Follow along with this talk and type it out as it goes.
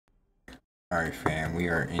Alright fam, we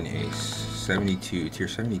are in a 72, tier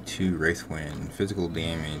 72 Wraithwind, physical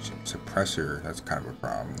damage, suppressor, that's kind of a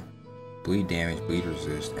problem. Bleed damage, bleed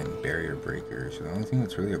resist, and barrier breaker. So the only thing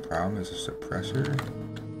that's really a problem is a suppressor.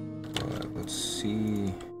 But let's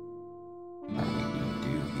see what we can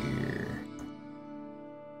do here.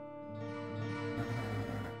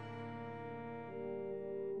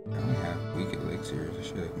 I only have weak elixirs. I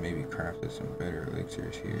should have maybe crafted some better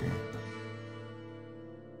elixirs here.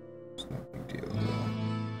 It's no big deal though.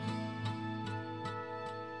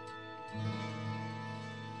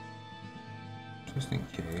 Just in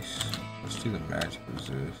case, let's do the magic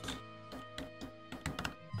resist.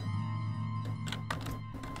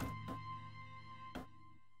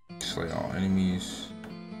 Slay all enemies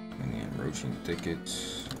in the encroaching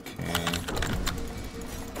thickets. Okay.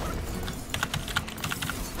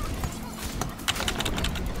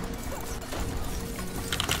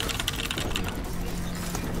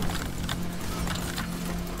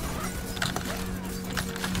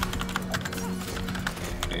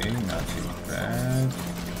 Not too bad.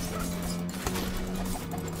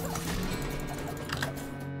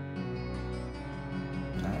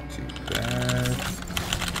 Not too bad.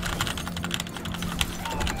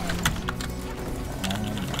 Oh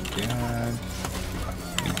my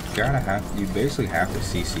god. You basically have to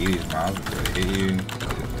CC these mobs before they hit you.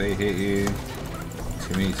 If they hit you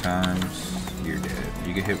too many times, you're dead.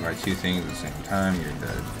 You get hit by two things at the same time, you're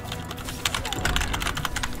dead.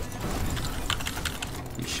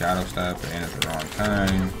 You shadow step and at the wrong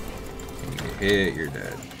time, and you get hit, you're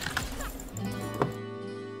dead.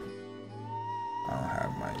 I don't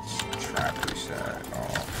have my trap reset.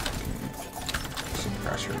 Oh,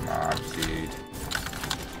 suppressor mobs, dude.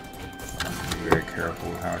 I have to be very careful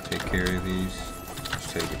with how I take care of these. Just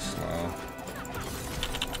take it slow.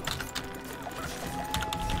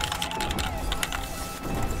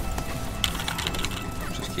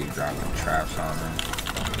 Just keep dropping traps on them.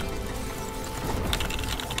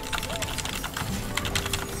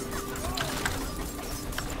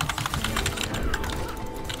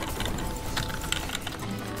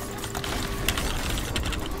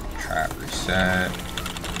 Trap reset.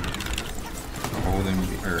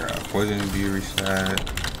 Poison view reset.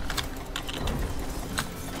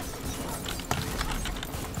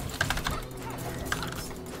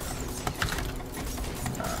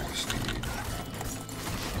 Nice, dude.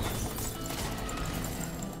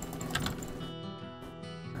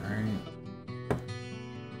 Alright.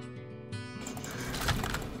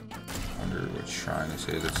 Wonder what shrine this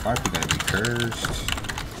is. It's likely gonna be cursed.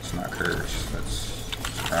 It's not cursed. That's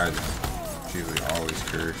surprising. It's usually always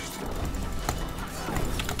cursed.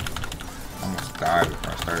 I almost died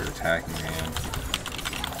before I started attacking, man.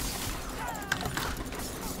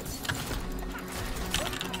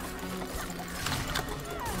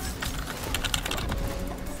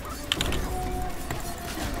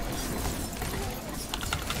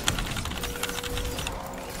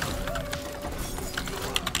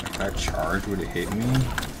 If that charge would have hit me,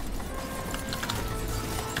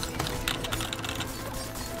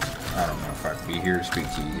 I don't know if I'd be here to speak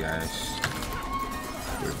to you guys.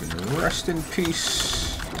 Would have been rest in peace.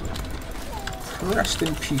 Rest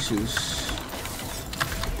in pieces.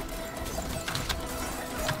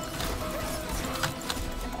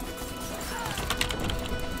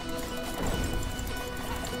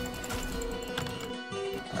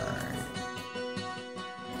 Alright.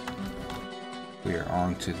 We are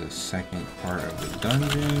on to the second part of the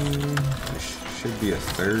dungeon. There should be a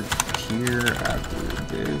third tier after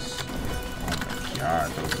this. Oh my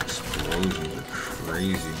god, those explosions are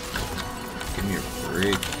crazy. Give me a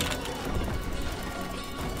break.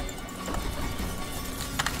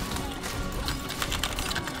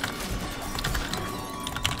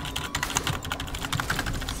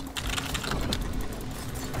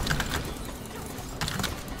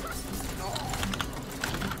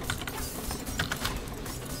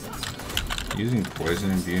 Using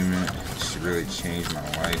poison imbuement has really changed my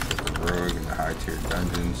life with the rogue and the high tier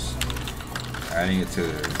dungeons. Adding it to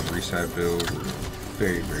the reset build was a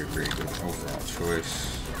very, very, very good overall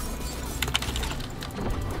choice.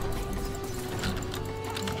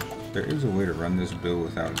 There is a way to run this build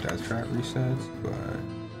without death trap resets, but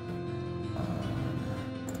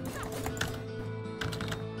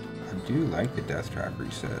I do like the death trap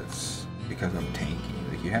resets because I'm tanky.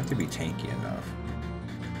 Like, you have to be tanky enough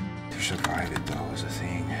to survive it though is a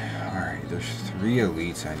thing. Alright, there's 3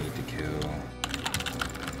 elites I need to kill.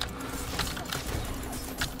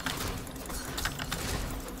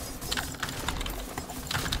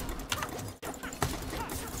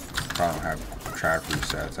 If I don't have trap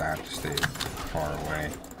resets, I have to stay far away.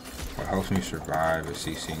 What helps me survive is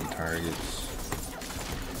CCing targets.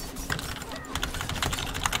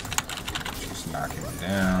 Just knocking him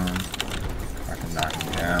down. I can knock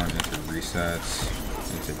him down into resets,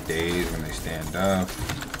 into days when they stand up.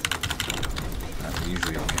 That's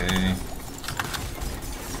usually okay.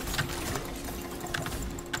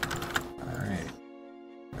 Alright.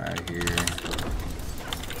 Out of here.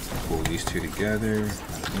 Pull these two together.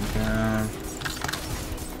 Knock them down.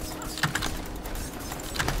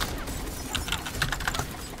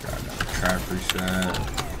 Got another trap reset.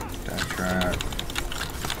 That trap.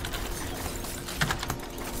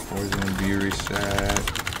 Poison B reset.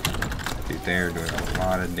 Dude, they are doing a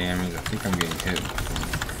lot of damage. I think I'm getting hit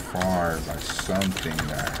from far by something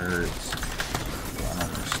that hurts. So I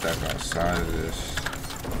don't want to step outside of this,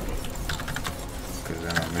 because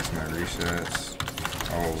then I'll miss my resets.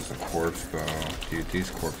 Oh, it was the corpse bow. Dude, these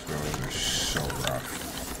corpse bows are so rough.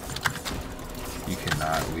 You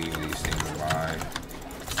cannot leave these things alive.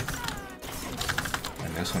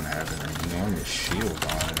 And this one has an enormous shield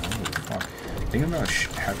on it. Holy fuck. Think about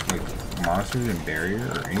having like monsters in barrier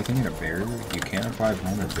or anything in a barrier. You can't apply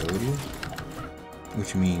vulnerability,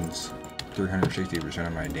 which means 360%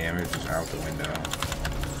 of my damage is out the window.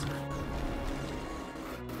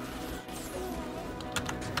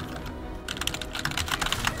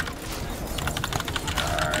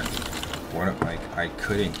 What if, like, I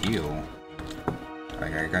couldn't heal?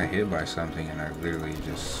 Like, I got hit by something and I literally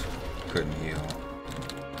just couldn't heal.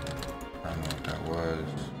 I don't know what that was.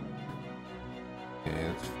 Okay,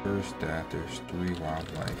 that's first death. There's 3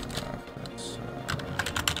 wildlife left. That's,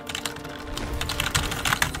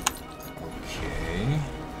 okay.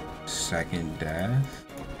 Second death.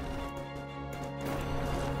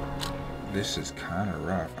 This is kind of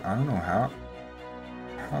rough. I don't know how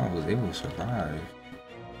I was able to survive.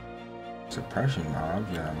 Suppression mobs,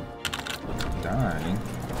 yeah, I'm dying.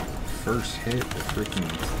 First hit, the freaking,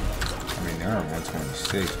 I mean, they are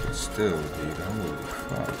 126, but still, dude, holy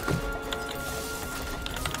fuck.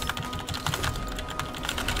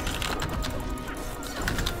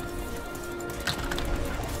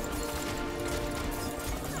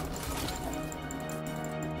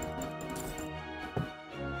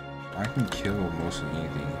 I can kill most of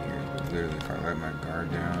anything here, but literally if I let my guard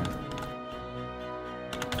down.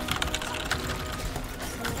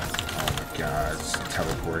 God, it's a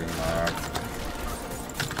teleporting mob.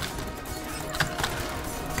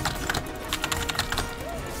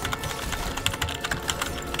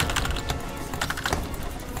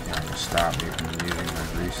 Yeah, I'm gonna stop me from using my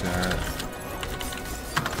reset.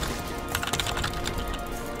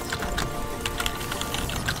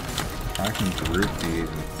 If I can group these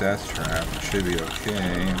with Death Trap, it should be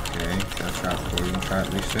okay. Okay, Death Trap, Poison Trap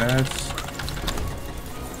resets.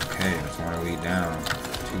 Okay, that's one to lead down.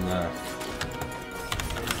 2 left.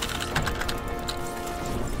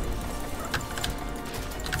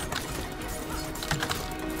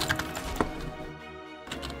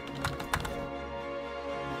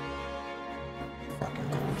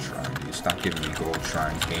 Stop giving me gold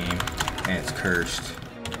shrines, game, and it's cursed.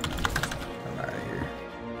 I'm out of here.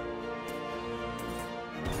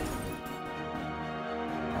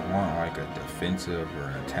 I want like a defensive or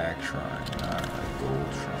an attack shrine, not a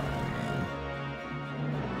gold shrine, man.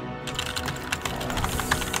 Oh,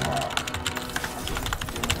 fuck.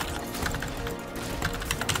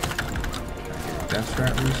 Can I get a death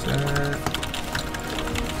trap reset?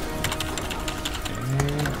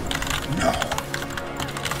 Okay. No!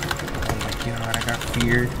 God, I got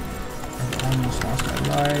feared. I almost lost my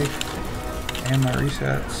life. And my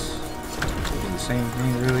resets. It's the same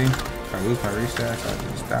thing, really. If I lose my resets, I'll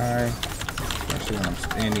just die. Especially when I'm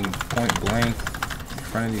standing point blank in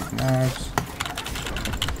front of these mobs.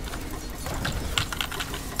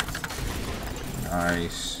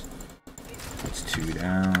 Nice. That's 2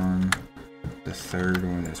 down. The third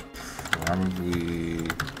one is probably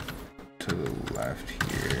to the left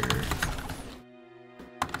here.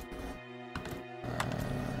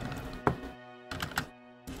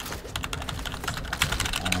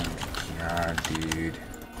 Dude,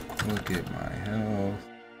 look at my health.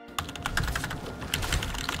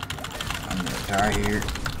 I'm gonna die here.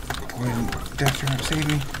 Poison, Death Trap, save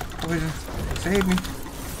me. Poison, save me.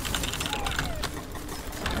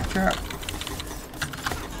 Death Trap.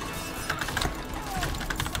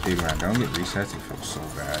 Dude, when I don't get resets, it feels so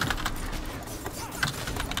bad.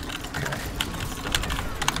 Okay.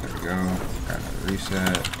 There we go. Got another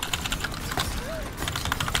reset.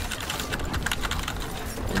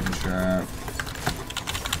 Poison Trap.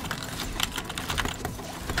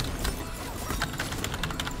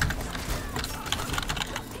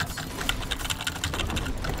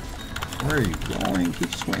 Where are you going? He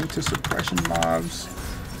just went into suppression mobs.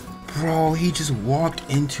 Bro, he just walked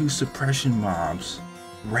into suppression mobs.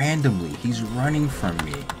 Randomly. He's running from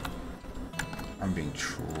me. I'm being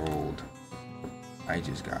trolled. I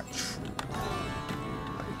just got trolled,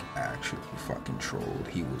 dude. Like, actually fucking trolled.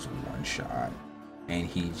 He was one shot. And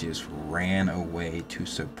he just ran away to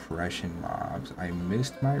suppression mobs. I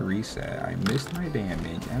missed my reset. I missed my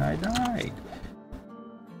damage. And I died.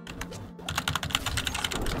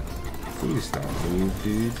 Please don't move,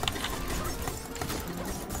 dude.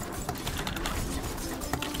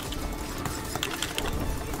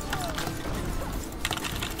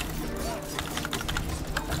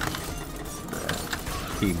 Bro,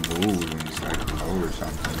 he moved when he's like low or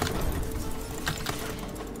something.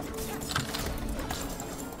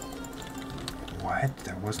 What?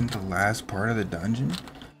 That wasn't the last part of the dungeon?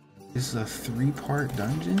 This is a 3-part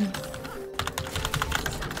dungeon?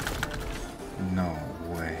 No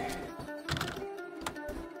way.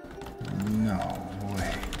 No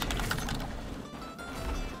way.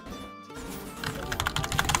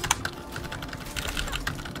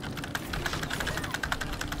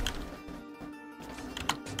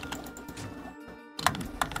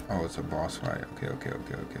 Oh, it's a boss fight. Okay.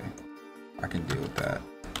 I can deal with that.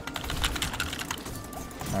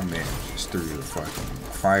 My man just threw the fucking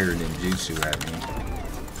fire ninjutsu at me.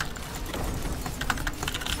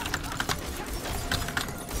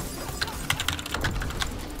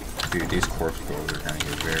 Dude, these corpse blows are gonna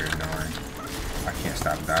get very annoying. I can't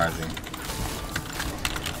stop dodging.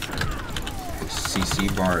 His CC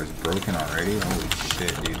bar is broken already? Holy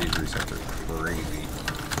shit, dude, these resets are crazy.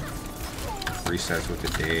 Resets with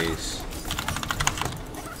the days.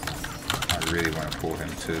 I really want to pull him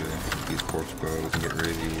to these corpse blows and get rid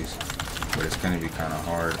of these. But it's gonna be kind of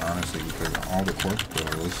hard, honestly, because all the corpse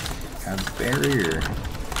blows have barrier.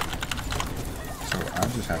 So I'll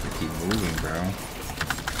just have to keep moving, bro.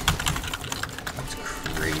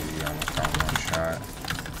 Crazy, almost got one shot.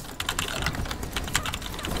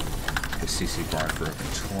 His CC bar broken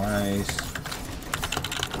twice.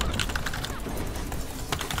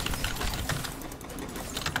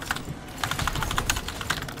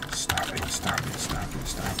 Stop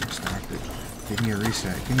it. Give me a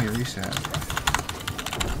reset.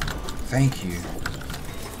 Thank you.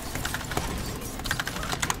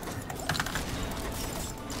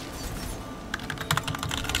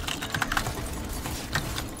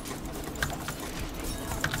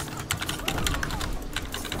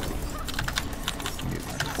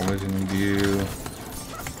 Poison view.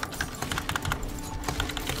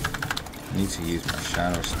 I need to use my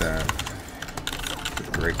shadow step to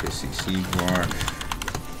break the CC bar.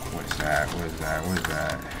 What is that?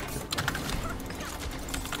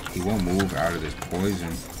 He won't move out of this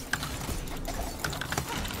poison.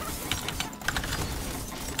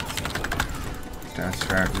 That's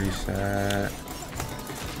trap reset.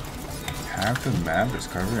 Half the map is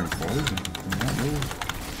covered in poison. He won't move.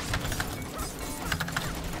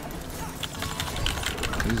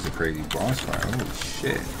 This is a crazy boss fight. Holy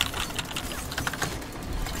shit.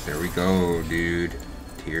 There we go, dude.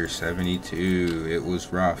 Tier 72. It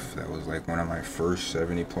was rough. That was like one of my first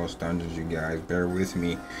 70 plus dungeons, you guys. Bear with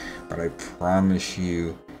me. But I promise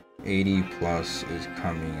you, 80 plus is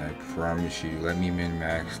coming. I promise you. Let me min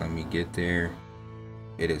max. Let me get there.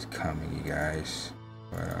 It is coming, you guys.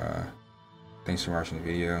 But thanks for watching the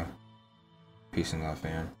video. Peace and love,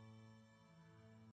 fam.